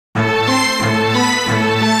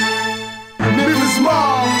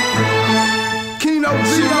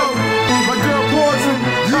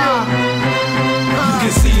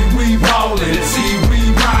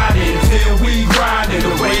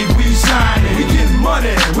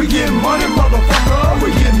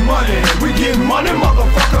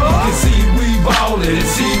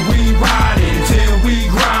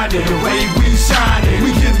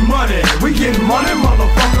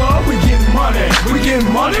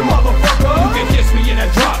motherfucker. You can kiss me in a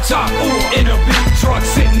drop top or in a big truck,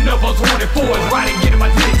 sitting up on 24s, riding, getting my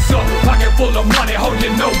dicks up. Pocket full of money, ho, you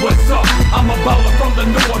know what's up. I'm a baller from the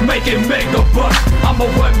north, making mega bucks. I'm a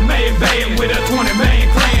one-man band with a 20-man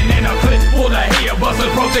clan and a clip full of hair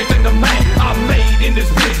busters protecting the man. I'm made in this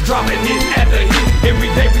bitch, dropping hit after hit. Every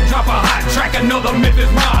day we drop a hot track, another Memphis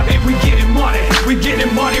Mobb. And we getting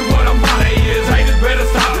money, what a money is. Haters better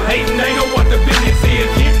stop hating, they know what the business is.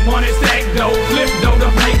 Get money, stack dough, flip dough to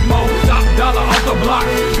make more. Top dollar off the block,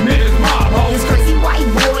 Memphis Mobb, ho. This crazy white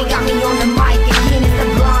boy got me on the mic again. It's the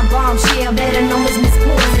blonde bombshell, better known as Miss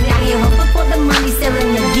Poizon. Out here hustling for the money,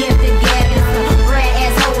 selling the gift to get. The rat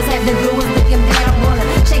assholes have the good ones looking bad. I'm gonna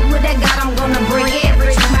shake what I got, I'm gonna break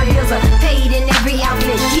average. My bills are paid in every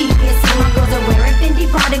outfit. Keep it, see my girls are wearing Fendi,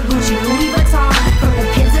 Prada, Gucci, Louis Vuitton. From the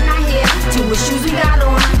pins in our hair to the shoes we got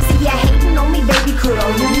on. See ya hating on me, baby, could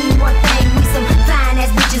only mean one thing. We some fine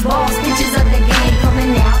ass bitches, boss bitches of the game.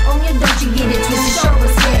 Coming out on you, don't you get it twisted, show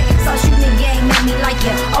respect. Start shooting the game at me like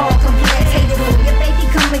you're all complex. Hate it for your baby,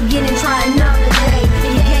 come again and try another day. If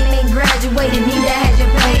your game ain't graduated, neither has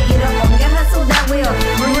your pay. Get up on your hustle, that will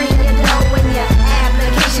bring your dough in your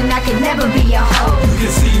application. I could never be a hoe. You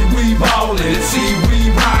can see we ballin', see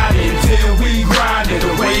we riding, till we grindin',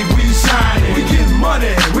 the way we shining. We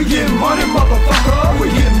getting money, motherfucker. We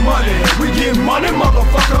getting money,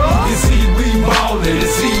 motherfucker. You can see we ballin',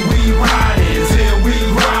 see we riding, till we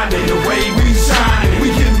grindin', the way we shining. We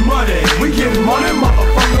getting money,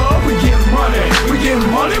 motherfucker. We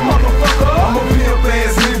getting money, motherfucker. I'm a pimp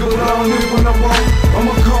ass nigga, but I don't live when I want. I'm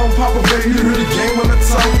a calm papa, baby, you hear the game when I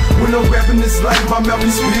talk. When I'm rapping this life, my mouth be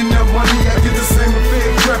spitting that money. I get the same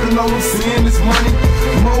effect, trapping all I'm seeing is money.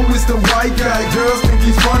 Mo is the white guy, girls think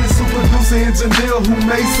he's funny. Super producer engineer who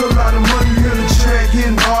makes a lot of money. Hear the track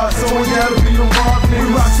hitting hard, so we gotta be the mob niggas.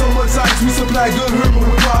 We rock so much ice, we supply good herbal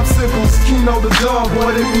with popsicles. Kino the dog,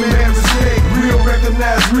 boy, they be mad respect. Real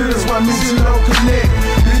recognize real, that's why me and don't connect.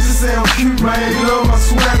 Bitches say I'm cute, man, they love my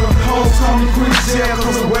swagger. Hoes call me Quick Jab,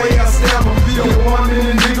 cause the way I stab them. Get 1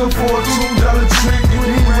 minute nigga for a $2 trick. You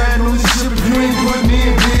ain't riding on this shit if you ain't putting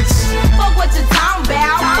in, bitch. Fuck what you talking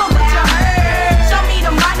about, fuck what you heard. Show me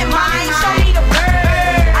the money, mine, show me the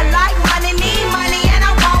bird. I like money, need money, and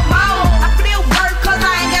I want more. I feel work cause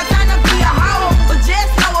I ain't got time to be a hoe. But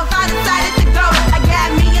just know if I decided to go, I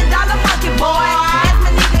got $1 million monkey boy. As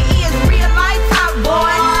my nigga is real life top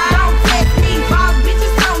boy. Don't test me, boss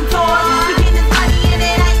bitches don't toy. We get this money and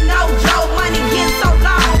it ain't no joke. Money getting so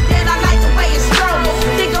long that I like the way it stroll.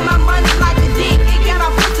 Think of my money like a dick, it get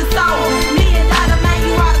my pussy soul. $1 million man,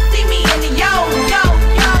 you ought to see me in the yo.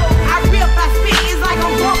 I rip, I spit, it's like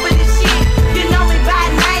I'm going for this shit. You know me by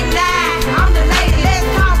name now. I'm the lady, let's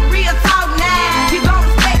talk real talk now. You gon'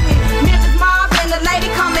 respect me. Memphis Mobb and the lady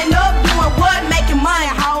coming up, doing what? Making money,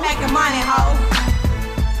 ho. Making money, ho.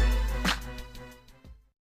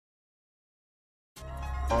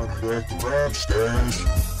 I'm at the rap stash.